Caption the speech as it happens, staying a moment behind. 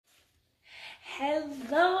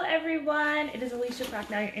Hello everyone, it is Alicia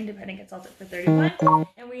Prochnow, your independent consultant for 31,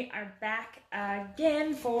 and we are back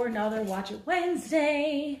again for another Watch It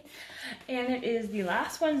Wednesday. And it is the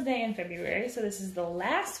last Wednesday in February, so this is the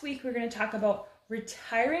last week we're going to talk about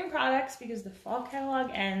retiring products because the fall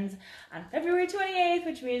catalog ends on February 28th,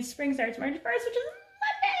 which means spring starts March 1st, which is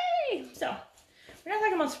Monday! So, we're not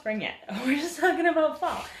talking about spring yet, we're just talking about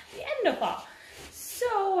fall, the end of fall.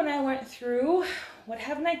 So when I went through, what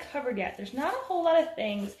haven't I covered yet? There's not a whole lot of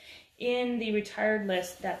things in the retired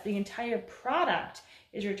list that the entire product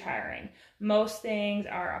is retiring. Most things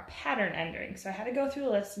are a pattern ending. So I had to go through the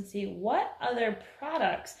list and see what other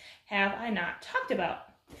products have I not talked about.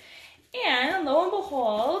 And lo and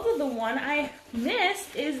behold, the one I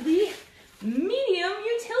missed is the medium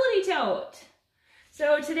utility tote.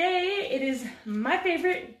 So today it is my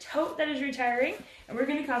favorite tote that is retiring, and we're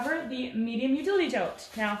going to cover the medium utility tote.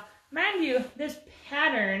 Now, mind you, this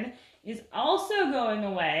pattern is also going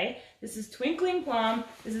away. This is Twinkling Plum.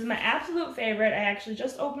 This is my absolute favorite. I actually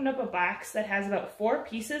just opened up a box that has about 4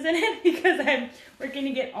 pieces in it because I'm working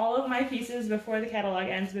to get all of my pieces before the catalog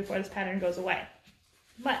ends, before this pattern goes away.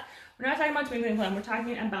 But we're not talking about Twinkling Plum. We're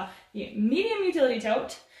talking about the medium utility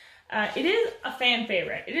tote. It is a fan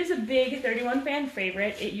favorite. It is a big 31 fan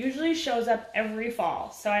favorite. It usually shows up every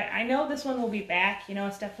fall. So I know this one will be back. You know,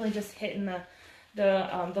 it's definitely just hitting the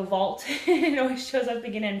vault. It always shows up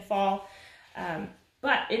again in fall.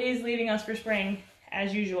 But it is leaving us for spring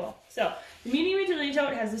as usual. So the medium utility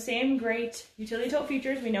tote has the same great utility tote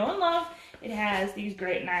features we know and love. It has these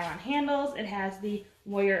great nylon handles. It has the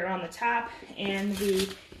wire around the top and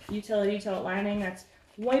the utility tote lining that's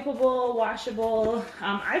wipeable, washable.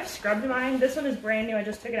 I've scrubbed mine. This one is brand new. I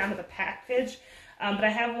just took it out of the package. But I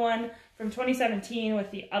have one from 2017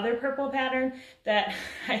 with the other purple pattern that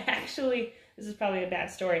I actually, this is probably a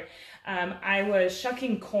bad story. I was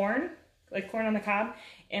shucking corn, like corn on the cob,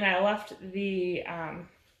 and I left the,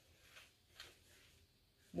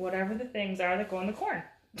 whatever the things are that go in the corn.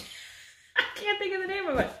 I can't think of the name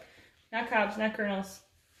of it. Not cobs, not kernels.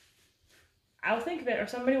 I'll think of it, or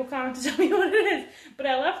somebody will comment to tell me what it is. But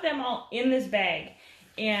I left them all in this bag,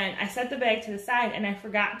 and I set the bag to the side, and I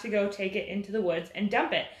forgot to go take it into the woods and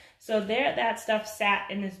dump it. So there, that stuff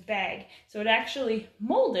sat in this bag. So it actually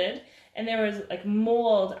molded, and there was like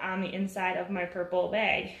mold on the inside of my purple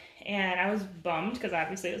bag. And I was bummed, because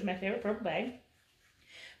obviously it was my favorite purple bag.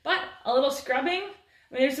 But a little scrubbing,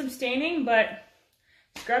 I mean, there's some staining, but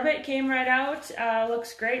scrub it, came right out.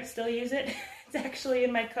 Looks great, still use it. It's actually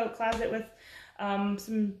in my coat closet with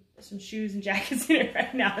some shoes and jackets in it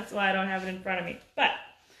right now. That's why I don't have it in front of me. But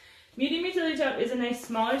medium utility tote is a nice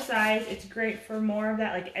smaller size. It's great for more of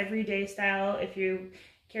that like everyday style if you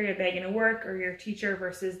carry a bag into work or you're a teacher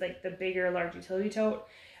versus like the bigger large utility tote.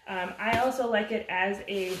 I also like it as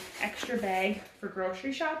a extra bag for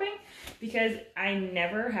grocery shopping because I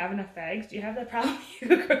never have enough bags. Do you have that problem? You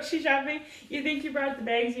go grocery shopping, you think you brought the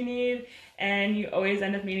bags you need, and you always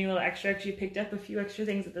end up needing a little extra because you picked up a few extra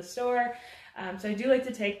things at the store. So I do like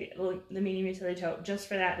to take the medium utility tote just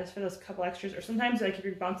for that, just for those couple extras. Or sometimes like if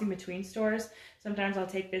you're bouncing between stores, sometimes I'll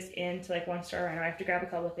take this into like one store and I have to grab a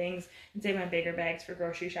couple of things and save my bigger bags for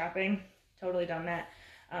grocery shopping. Totally done that.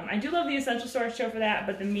 I do love the essential storage tote for that,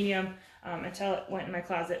 but the medium, until it went in my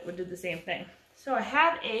closet, would do the same thing. So I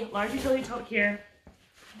have a large utility tote here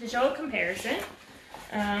to show a comparison.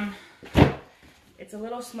 It's a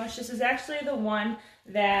little smush. This is actually the one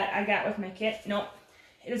that I got with my kit. Nope.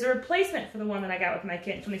 It is a replacement for the one that I got with my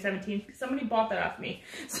kit in 2017. Somebody bought that off me.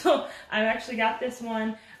 So I actually got this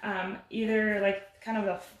one either like kind of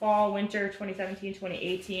the fall, winter 2017,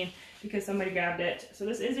 2018 because somebody grabbed it. So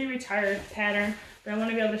this is a retired pattern, but I want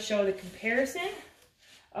to be able to show the comparison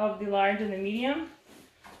of the large and the medium.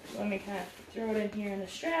 So let me kind of throw it in here in the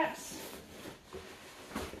straps.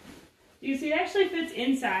 You see it actually fits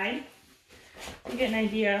inside. You get an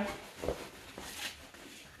idea.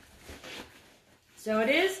 So it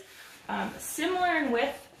is similar in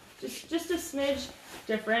width, just a smidge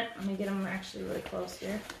different. Let me get them actually really close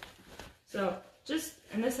here. So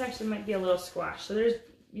and this actually might be a little squash. So there's,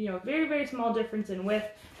 you know, very, very small difference in width,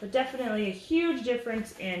 but definitely a huge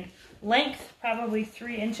difference in length, probably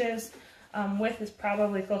 3 inches. Width is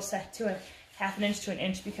probably close to a ½ an inch to an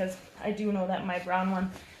inch because I do know that my brown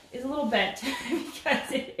one is a little bent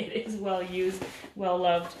because it is well used, well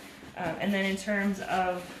loved. And then in terms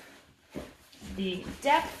of the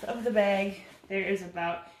depth of the bag, there is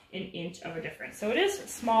about an inch of a difference. So it is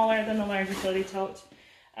smaller than the large utility tote.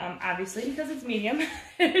 Obviously, because it's medium,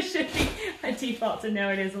 it should be a default to know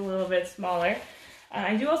it is a little bit smaller.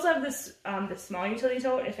 I do also have this small utility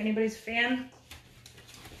tote, if anybody's a fan.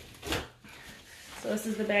 So this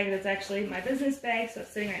is the bag that's actually my business bag, so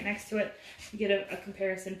it's sitting right next to it. You get a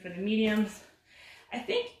comparison for the mediums. I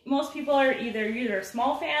think most people are either a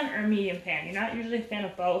small fan or a medium fan. You're not usually a fan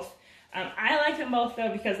of both. I like them both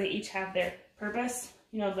though because they each have their purpose.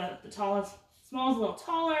 You know, the tallest, small is a little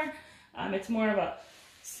taller. It's more of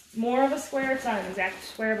a square. It's not an exact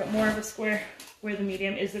square, but more of a square, where the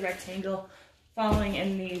medium is the rectangle, following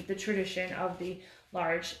in the tradition of the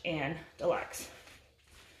large and deluxe.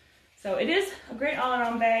 So it is a great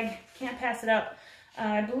all-around bag. Can't pass it up.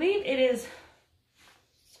 I believe it is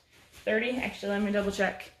 30. Actually, let me double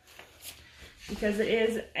check, because it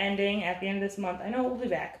is ending at the end of this month. I know we'll be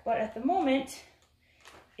back, but at the moment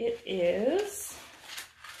it is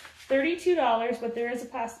 $32, but there is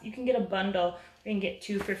you can get a bundle. You can get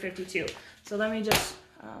 2 for $52. So let me just,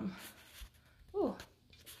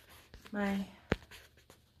 my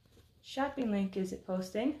shopping link isn't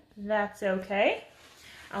posting. That's okay.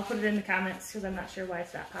 I'll put it in the comments because I'm not sure why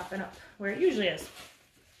it's not popping up where it usually is.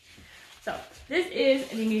 So this is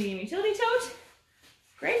the medium utility tote.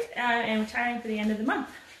 Great, and retiring for the end of the month.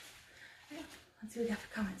 Let's see what we got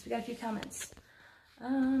for comments. We got a few comments.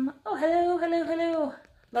 Oh, hello.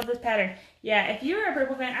 Love this pattern. Yeah, if you're a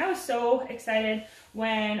purple fan, I was so excited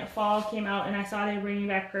when fall came out and I saw they were bringing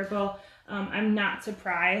back purple. I'm not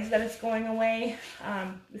surprised that it's going away.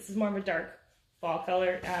 This is more of a dark fall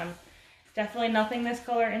color. Definitely nothing this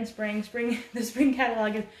color in spring. The spring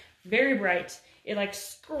catalog is very bright. It like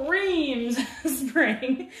screams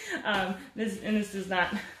spring. This does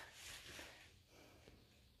not.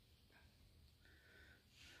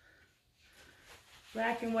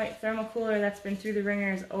 Black and white thermal cooler that's been through the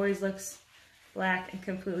ringers always looks black and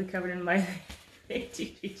completely covered in white.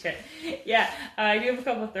 Yeah, I do have a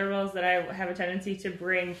couple of thermals that I have a tendency to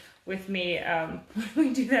bring with me when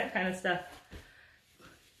we do that kind of stuff.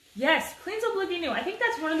 Yes, cleans up looking new. I think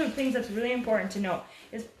that's one of the things that's really important to note,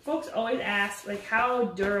 is folks always ask, like, how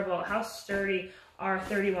durable, how sturdy are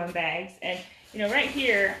 31 bags? And, you know, right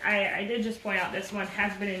here, I did just point out this one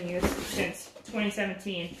has been in use since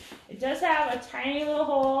 2017. It does have a tiny little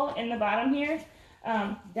hole in the bottom here.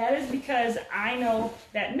 That is because I know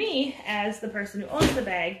that me, as the person who owns the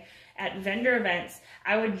bag, at vendor events,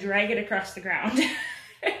 I would drag it across the ground.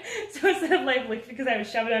 So instead of like, because I would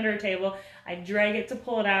shove it under a table, I drag it to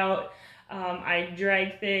pull it out. I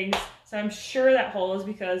drag things. So I'm sure that hole is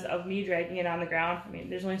because of me dragging it on the ground. I mean,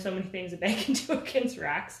 there's only so many things a bag can do against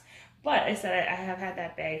rocks. But I said I have had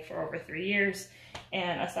that bag for over 3 years.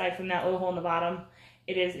 And aside from that little hole in the bottom,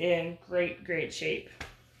 it is in great shape.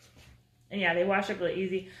 And yeah, they wash up really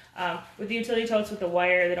easy. With the utility totes with the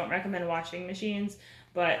wire, they don't recommend washing machines.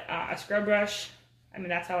 But a scrub brush, I mean,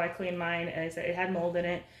 that's how I clean mine. And I said it had mold in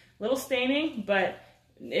it. Little staining, but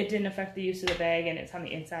it didn't affect the use of the bag, and it's on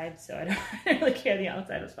the inside, so I don't really care. The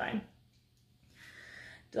outside was fine.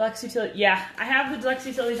 Deluxe utility, yeah, I have the deluxe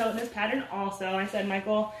utility tote in this pattern also. I said my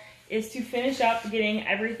goal is to finish up getting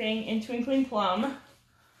everything in Twinkling Plum. Let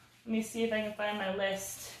me see if I can find my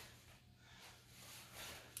list.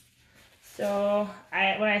 So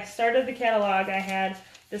when I started the catalog, I had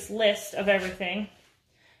this list of everything.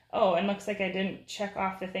 Oh, and looks like I didn't check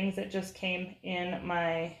off the things that just came in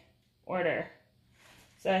my order.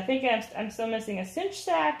 So I think I'm still missing a cinch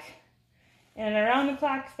sack and an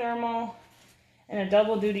around-the-clock thermal and a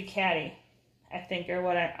double-duty caddy, I think, are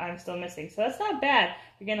what I'm still missing. So that's not bad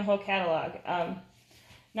for getting a whole catalog.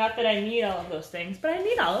 Not that I need all of those things, but I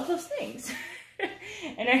need all of those things.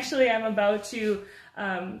 And actually, I'm about to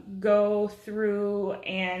go through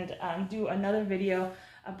and do another video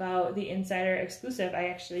about the Insider exclusive. I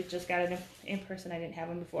actually just got it in person. I didn't have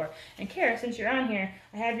one before. And Kara, since you're on here,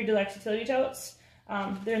 I have your deluxe utility totes.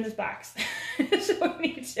 They're in this box. So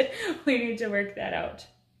we need to work that out.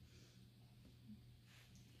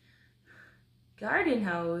 Garden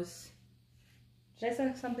hose. Did I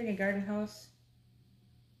say something, a garden hose?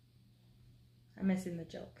 I'm missing the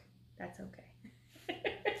joke. That's okay.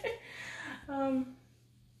 I don't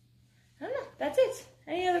know. That's it.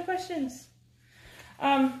 Any other questions?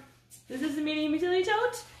 This is the medium utility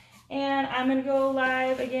tote, and I'm gonna go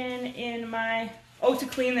live again in my, to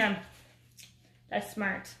clean them. That's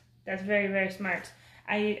smart. That's very smart.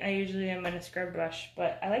 I usually am on a scrub brush,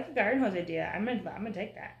 but I like the garden hose idea. I'm gonna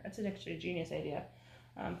take that. That's an actually genius idea,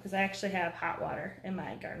 because I actually have hot water in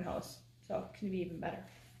my garden hose, so it can be even better.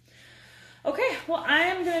 Okay, well,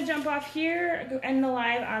 I'm gonna jump off here, go end the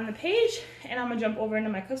live on the page, and I'm gonna jump over into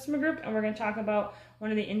my customer group, and we're gonna talk about one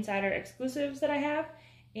of the Insider exclusives that I have.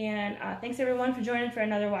 And thanks everyone for joining for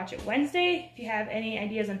another Watch It Wednesday. If you have any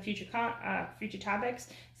ideas on future topics,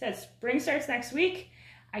 it says spring starts next week.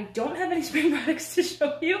 I don't have any spring products to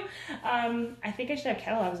show you. I think I should have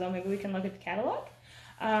catalogs though. Maybe we can look at the catalog.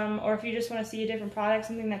 Or if you just want to see a different product,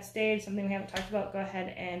 something that stayed, something we haven't talked about, go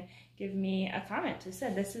ahead and give me a comment. As I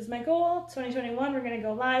said, this is my goal. 2021, we're going to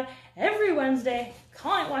go live every Wednesday.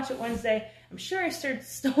 Call it Watch It Wednesday. I'm sure I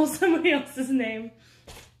stole somebody else's name.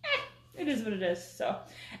 It is what it is. So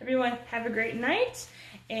everyone, have a great night,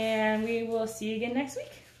 and we will see you again next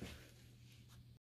week.